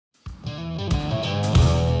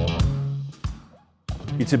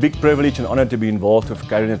It's a big privilege and honor to be involved with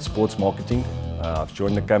Carinat Sports Marketing. I've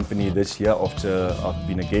joined the company this year after I've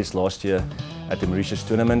been a guest last year at the Mauritius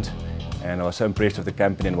tournament, and I was so impressed with the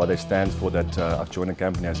company and what they stand for that I've joined the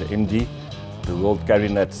company as an MD. The word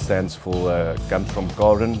Carinat stands for, comes from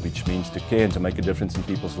Carin, which means to care and to make a difference in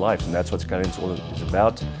people's lives, and that's what Carinat's all is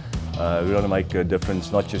about. We want to make a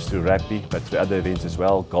difference not just through rugby, but through other events as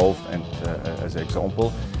well, golf and as an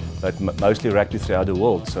example, but mostly rugby throughout the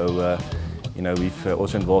world. So, you know, we've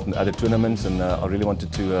also involved in other tournaments, and I really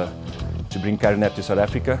wanted to bring Carinat to South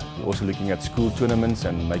Africa. We're also looking at school tournaments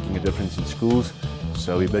and making a difference in schools.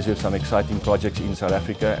 So we're busy with some exciting projects in South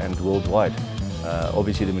Africa and worldwide.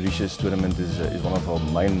 Obviously the Mauritius tournament is one of our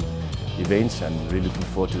main events, and really looking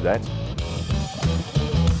forward to that.